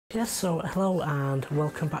Yes, so hello and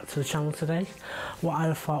welcome back to the channel today. What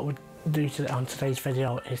I thought would do on today's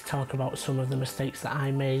video is talk about some of the mistakes that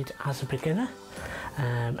I made as a beginner,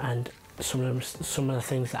 and some of the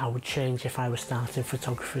things that I would change if I was starting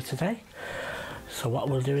photography today. So what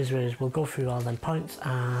we'll do is we'll go through all them points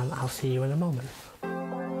and I'll see you in a moment.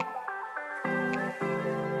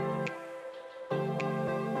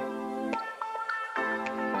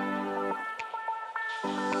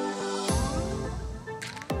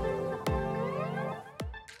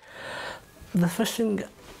 The first thing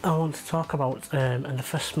I want to talk about, and the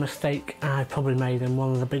first mistake I probably made, and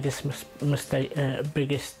one of the biggest mistakes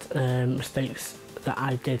that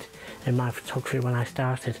I did in my photography when I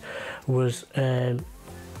started, was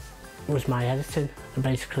my editing,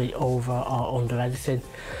 basically over or under editing.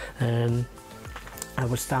 I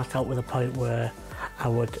would start out with a point where I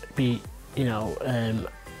would be,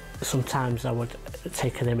 sometimes I would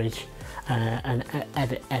take an image and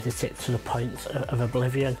edit it to the point of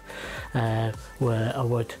oblivion, where I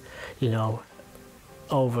would,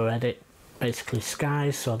 over edit basically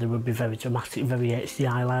skies, so they would be very dramatic, very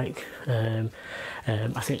HDR like.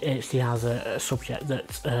 I think HDR is a subject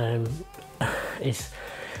that is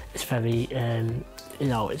very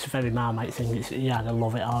it's a very Marmite thing. It's, you either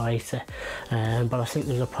love it or hate it, but I think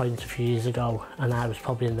there was a point a few years ago, and I was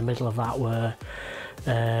probably in the middle of that, where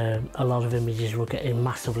a lot of images were getting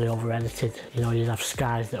massively over edited. You'd have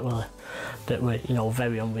skies that were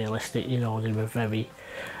very unrealistic.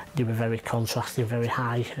 They were very contrasting, very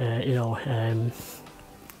high,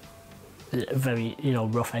 very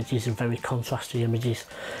rough edges and very contrasty images,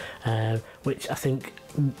 which I think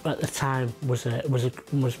at the time was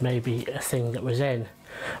maybe a thing that was in,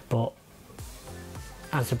 but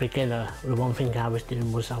as a beginner, the one thing I was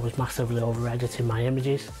doing was I was massively over editing my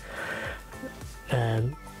images,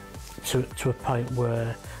 to a point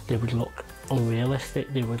where they would look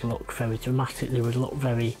unrealistic, they would look very dramatic, they would look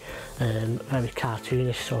very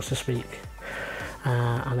cartoonish, so to speak.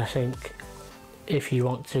 And I think if you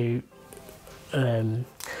want to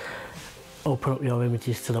open up your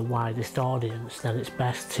images to the widest audience, then it's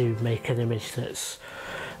best to make an image that's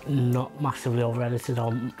not massively over edited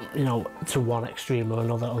on, to one extreme or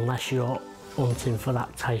another, unless you're hunting for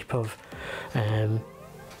that type of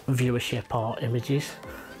viewership or images.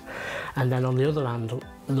 And then on the other hand,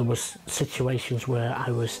 there was situations where I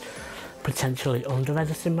was potentially under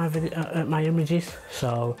editing my images,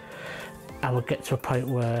 so I would get to a point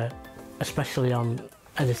where, especially on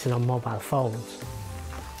editing on mobile phones,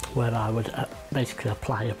 where I would basically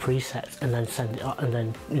apply a preset and then send it and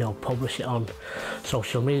then publish it on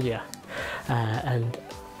social media. And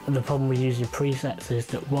the problem with using presets is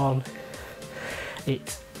that, one,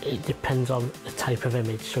 it depends on the type of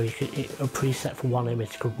image. So a preset for one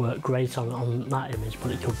image could work great on that image,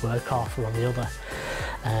 but it could work awful on the other.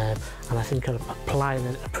 And I think applying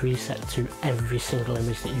a preset to every single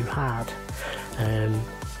image that you had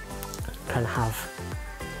can have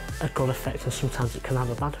a good effect, and sometimes it can have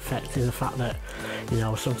a bad effect, in the fact that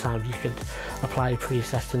sometimes you could apply a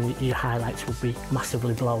preset and your highlights would be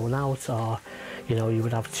massively blown out, or you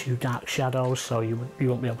would have too dark shadows, so you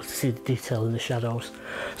won't be able to see the detail in the shadows.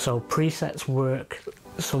 So presets work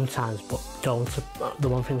sometimes, but don't. The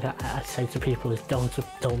one thing that I say to people is don't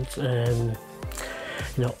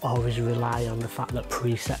always rely on the fact that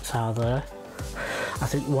presets are there. I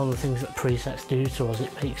think one of the things that presets do to us,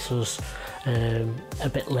 it makes us a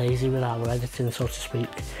bit lazy with our editing, so to speak,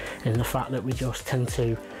 in the fact that we just tend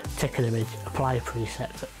to take an image, apply a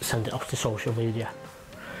preset, send it off to social media,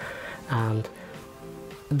 and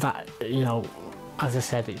that, as I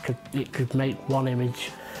said, it could make one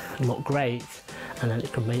image look great, and then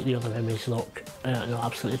it could make the other image look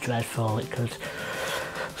absolutely dreadful. It could.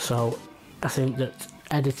 So I think that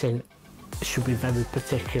editing should be very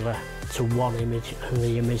particular to one image and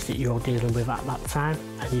the image that you're dealing with at that time,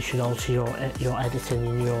 and you should alter your editing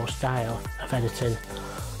and your style of editing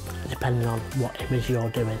depending on what image you're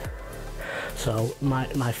doing. So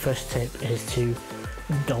my first tip is to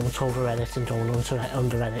don't over edit and don't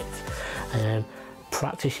under edit.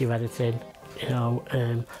 Practice your editing.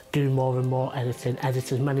 Do more and more editing.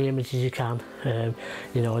 Edit as many images as you can.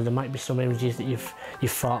 There might be some images that you've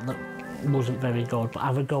thought that wasn't very good, but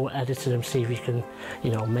have a go at editing them, see if you can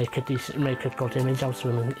make a good image out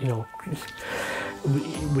of them.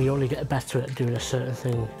 And we only get better at doing a certain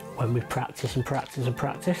thing when we practice and practice and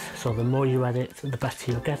practice. So the more you edit, the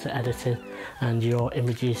better you'll get at editing, and your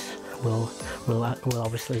images will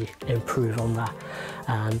obviously improve on that.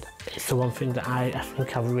 And it's the one thing that I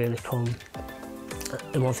think I've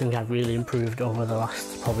really improved over the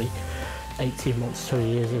last probably 18 months, 2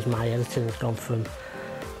 years, is my editing has gone from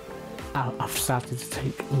I've started to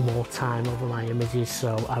take more time over my images,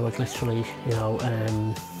 so I would literally, you know,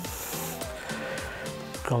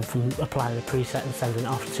 gone from applying a preset and sending it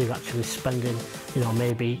off to actually spending, you know,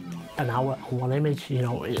 maybe an hour on one image. You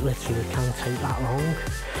know, it literally can take that long.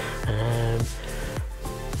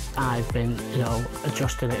 I've been, you know,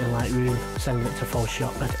 adjusting it in Lightroom, sending it to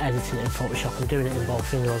Photoshop, and editing it in Photoshop, and doing it in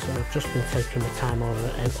both videos, and I've just been taking my time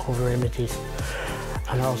over images.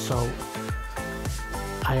 And also,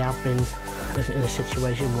 I have been in a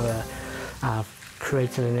situation where I've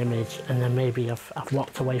created an image and then maybe I've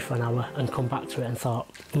walked away for an hour and come back to it and thought,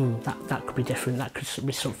 that could be different, that could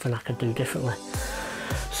be something I could do differently.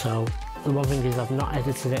 So the one thing is, I've not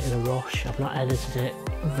edited it in a rush, I've not edited it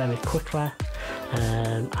very quickly,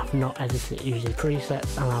 I've not edited it using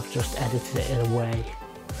presets, and I've just edited it in a way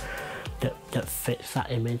that fits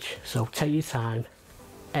that image. So take your time,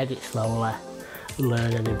 edit slowly,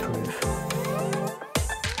 learn and improve.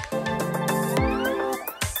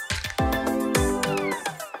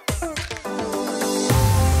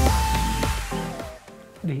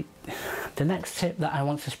 The next tip that I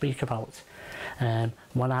want to speak about,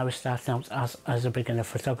 when I was starting out as a beginner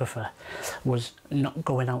photographer, was not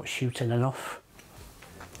going out shooting enough.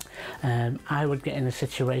 I would get in a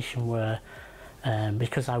situation where,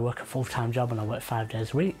 because I work a full-time job and I work 5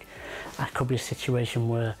 days a week, I could be a situation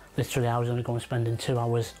where literally I was only going spending 2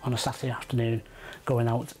 hours on a Saturday afternoon going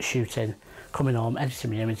out shooting, coming home, editing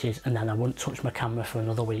my images, and then I wouldn't touch my camera for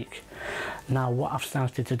another week. Now what I've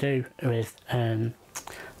started to do with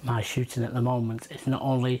my shooting at the moment is, not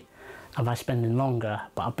only am I spending longer,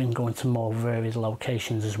 but I've been going to more varied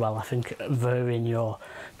locations as well. I think varying your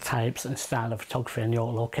types and style of photography and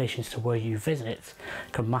your locations to where you visit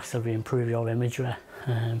can massively improve your imagery.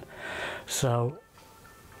 So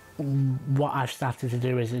what I've started to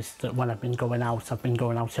do is that when I've been going out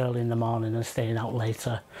early in the morning and staying out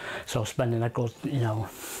later, so spending a good, you know,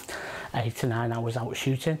 8 to 9 hours out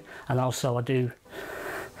shooting. And also I do,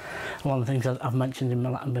 one of the things I've mentioned in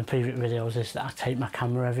my previous videos is that I take my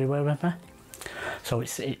camera everywhere with me. So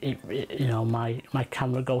you know, my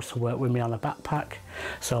camera goes to work with me on a backpack.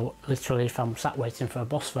 So literally, if I'm sat waiting for a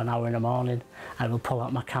bus for an hour in the morning, I will pull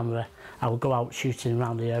out my camera, I will go out shooting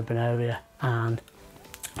around the urban area and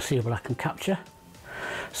see what I can capture.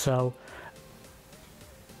 So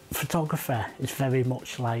photography is very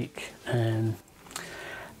much like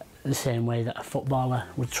the same way that a footballer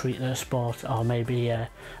would treat their sport, or maybe a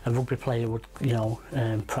rugby player would, you know,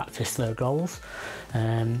 practice their goals,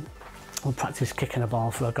 or practice kicking a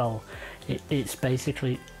ball for a goal. It's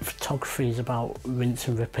basically, photography is about rinse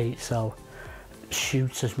and repeat. So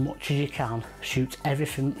shoot as much as you can, shoot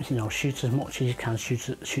everything, you know, shoot as much as you can,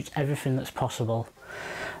 shoot everything that's possible.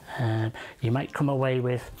 You might come away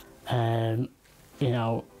with, you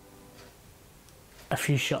know, a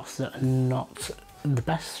few shots that are not the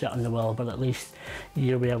best shot in the world, but at least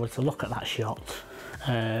you'll be able to look at that shot,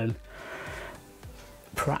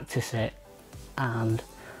 practice it, and,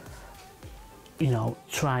 you know,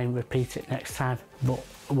 try and repeat it next time. But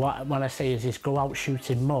what I say is go out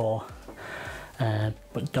shooting more,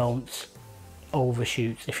 but don't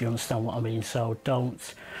overshoot, if you understand what I mean. So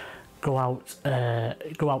don't go out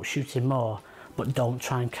shooting more, but don't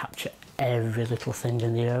try and capture every little thing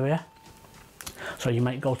in the area. So you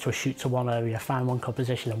might go to a shoot to one area, find one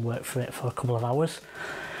composition and work for it for a couple of hours.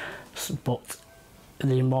 But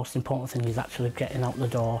the most important thing is actually getting out the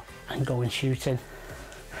door and going shooting.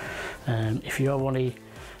 If you're only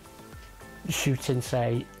shooting,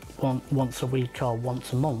 say, once a week or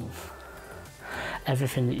once a month,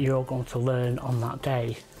 everything that you're going to learn on that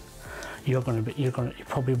day, you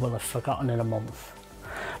probably will have forgotten in a month.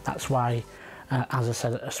 That's why, as I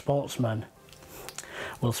said, a sportsman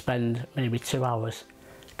will spend maybe 2 hours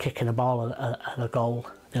kicking a ball at a goal.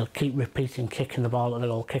 They'll keep repeating kicking the ball at the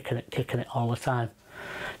goal, kicking it all the time,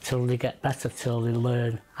 till they get better, till they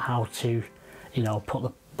learn how to, you know, put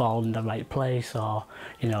the ball in the right place, or,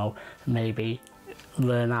 you know, maybe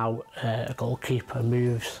learn how a goalkeeper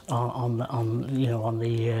moves in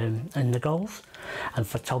the goals. And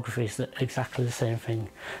photography is exactly the same thing.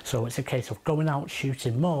 So it's a case of going out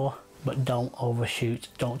shooting more, but don't overshoot.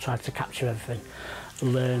 Don't try to capture everything.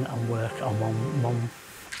 Learn and work on one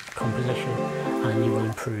composition, and you will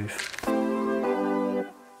improve.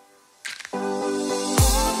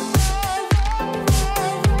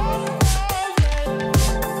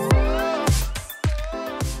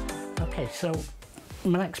 Okay, so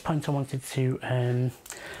my next point I wanted to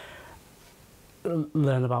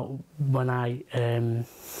learn about when I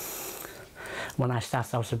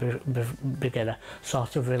started out as a beginner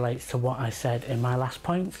sort of relates to what I said in my last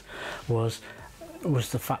point, was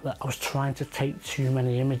was the fact that I was trying to take too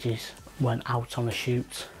many images when out on a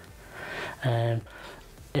shoot.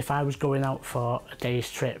 If I was going out for a day's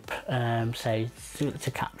trip, say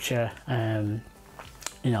to capture,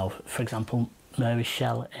 you know, for example, Mary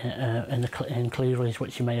Shell in Cleveland,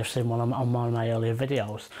 which you may have seen on one of my earlier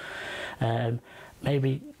videos,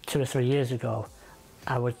 maybe 2 or 3 years ago,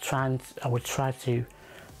 I would try to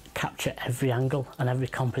capture every angle and every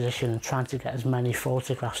composition and try to get as many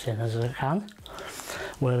photographs in as I can.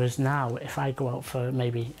 Whereas now, if I go out for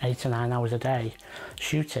maybe 8 or 9 hours a day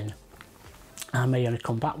shooting, I may only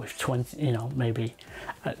come back with 20, you know, maybe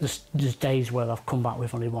there's days where I've come back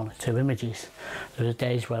with only 1 or 2 images. There's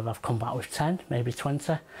days where I've come back with 10, maybe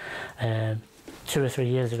 20. 2 or 3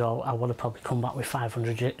 years ago, I would have probably come back with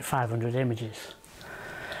 500 images.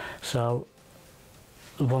 So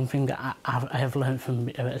one thing that I have learned from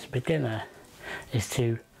as a beginner is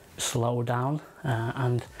to slow down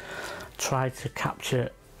and try to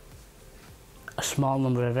capture a small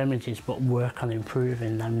number of images, but work on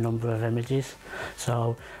improving that number of images.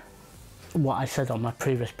 So what I said on my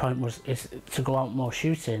previous point is to go out more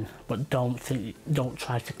shooting, but don't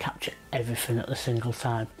try to capture everything at the single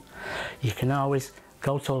time. You can always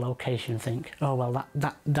go to a location and think, oh well,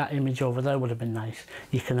 that image over there would have been nice.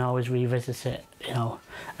 You can always revisit it, you know,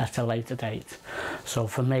 at a later date. So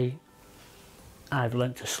for me, I've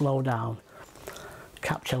learned to slow down,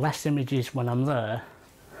 capture less images when I'm there,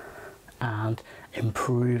 and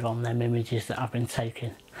improve on them images that I've been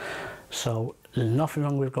taking. So there's nothing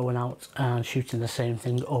wrong with going out and shooting the same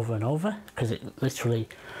thing over and over, because it literally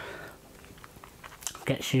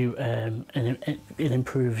gets you, it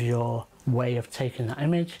improves your way of taking that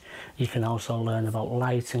image. You can also learn about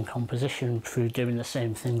light and composition through doing the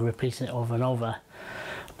same thing, repeating it over and over.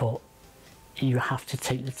 But you have to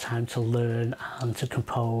take the time to learn and to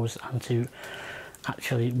compose and to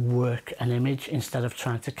actually work an image instead of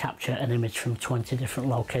trying to capture an image from 20 different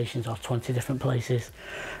locations or 20 different places,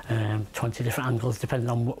 20 different angles, depending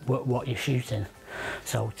on what you're shooting.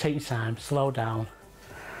 So take your time, slow down,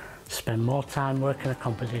 spend more time working a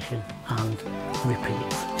composition and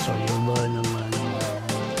repeat, so you learn and learn and learn.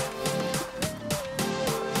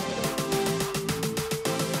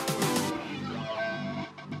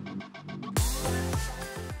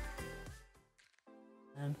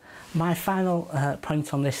 My final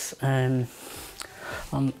point on this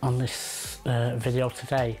video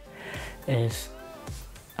today is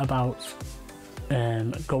about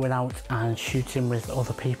going out and shooting with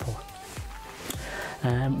other people.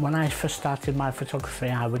 When I first started my photography,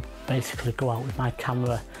 I would basically go out with my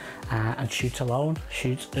camera and shoot alone.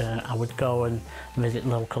 I would go and visit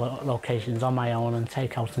local locations on my own and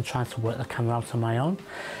take out and try to work the camera out on my own.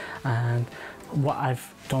 And what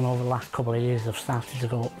I've done over the last couple of years, I've started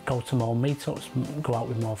to go to more meetups, go out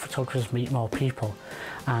with more photographers, meet more people,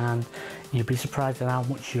 and you'd be surprised at how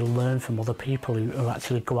much you learn from other people who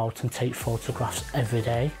actually go out and take photographs every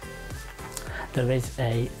day. There is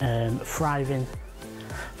a thriving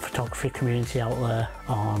photography community out there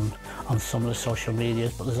on some of the social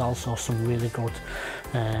medias, but there's also some really good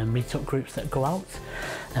meetup groups that go out.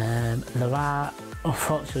 There are,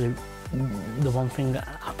 unfortunately, the one thing that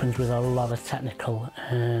happens with a lot of technical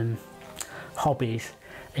hobbies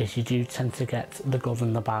is you do tend to get the good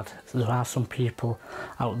and the bad. So there are some people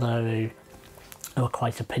out there who are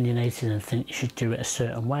quite opinionated and think you should do it a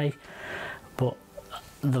certain way, but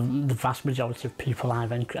the vast majority of people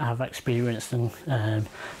I've experienced and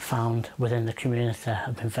found within the community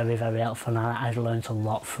have been very, very helpful, and I've learned a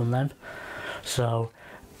lot from them. So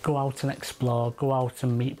go out and explore, go out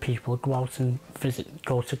and meet people, go out and visit,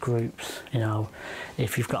 go to groups. You know,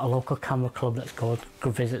 if you've got a local camera club, let's go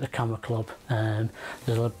visit the camera club.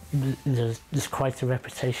 There's quite a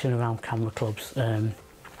reputation around camera clubs,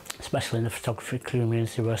 especially in the photography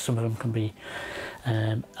community, where some of them can be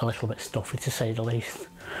a little bit stuffy, to say the least.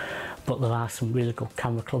 But there are some really good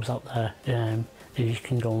camera clubs out there who you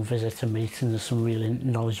can go and visit and meet, and there's some really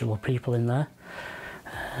knowledgeable people in there.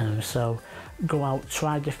 So go out,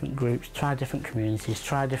 try different groups, try different communities,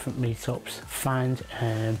 try different meetups, find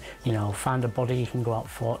find a body you can go out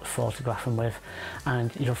photographing with,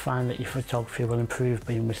 and you'll find that your photography will improve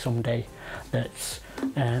being with somebody that's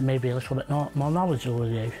maybe a little bit more knowledgeable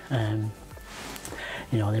than you.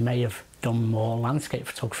 You know, they may have done more landscape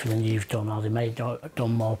photography than you've done, or they may have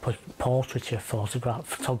done more portraiture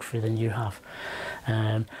photography than you have.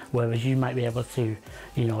 Whereas you might be able to,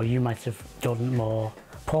 you might have done more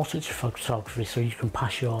portraiture photography, so you can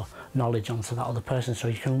pass your knowledge on to that other person, so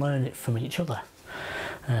you can learn it from each other.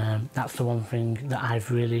 That's the one thing that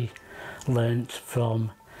I've really learnt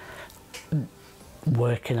from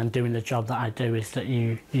working and doing the job that I do is that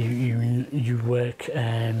you work,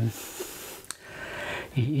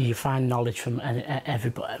 you find knowledge from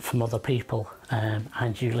everybody, from other people,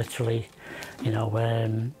 and you literally, you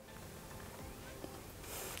know,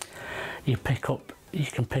 you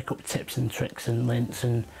can pick up tips and tricks and links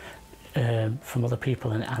and from other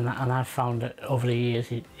people, and I've found that over the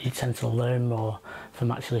years you tend to learn more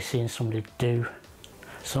from actually seeing somebody do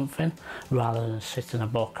something rather than sit in a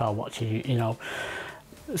book or watch you know,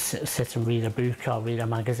 sit and read a book or read a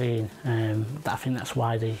magazine. I think that's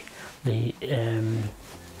why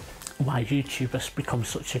why YouTube has become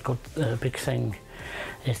such a good big thing,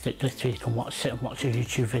 is that literally you can sit and watch a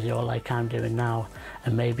YouTube video like I'm doing now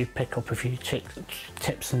and maybe pick up a few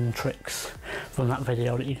tips and tricks from that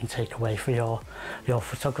video that you can take away for your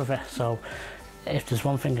photography. So if there's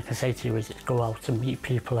one thing I can say to you, is go out and meet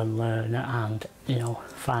people and learn, and you know,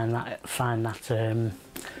 find that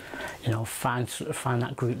you know, find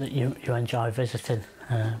that group that you enjoy visiting,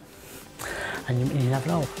 and you never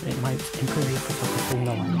know, it might improve your photography in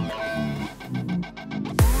the long run.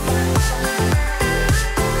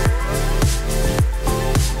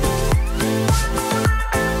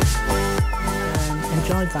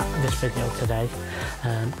 Enjoyed this video today,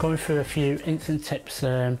 going through a few instant tips,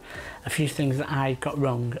 a few things that I got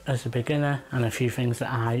wrong as a beginner, and a few things that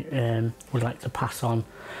I would like to pass on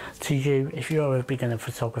to you if you're a beginner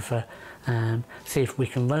photographer. See if we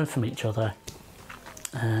can learn from each other,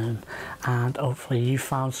 and hopefully you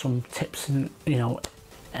found some tips and, you know,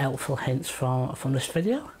 helpful hints from this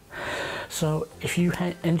video. So if you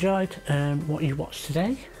enjoyed what you watched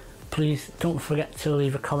today, please don't forget to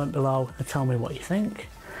leave a comment below and tell me what you think.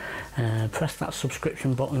 Press that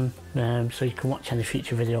subscription button so you can watch any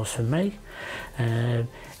future videos from me.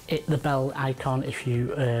 Hit the bell icon if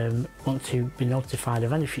you want to be notified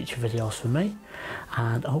of any future videos from me,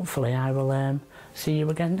 and hopefully I will see you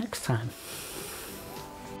again next time.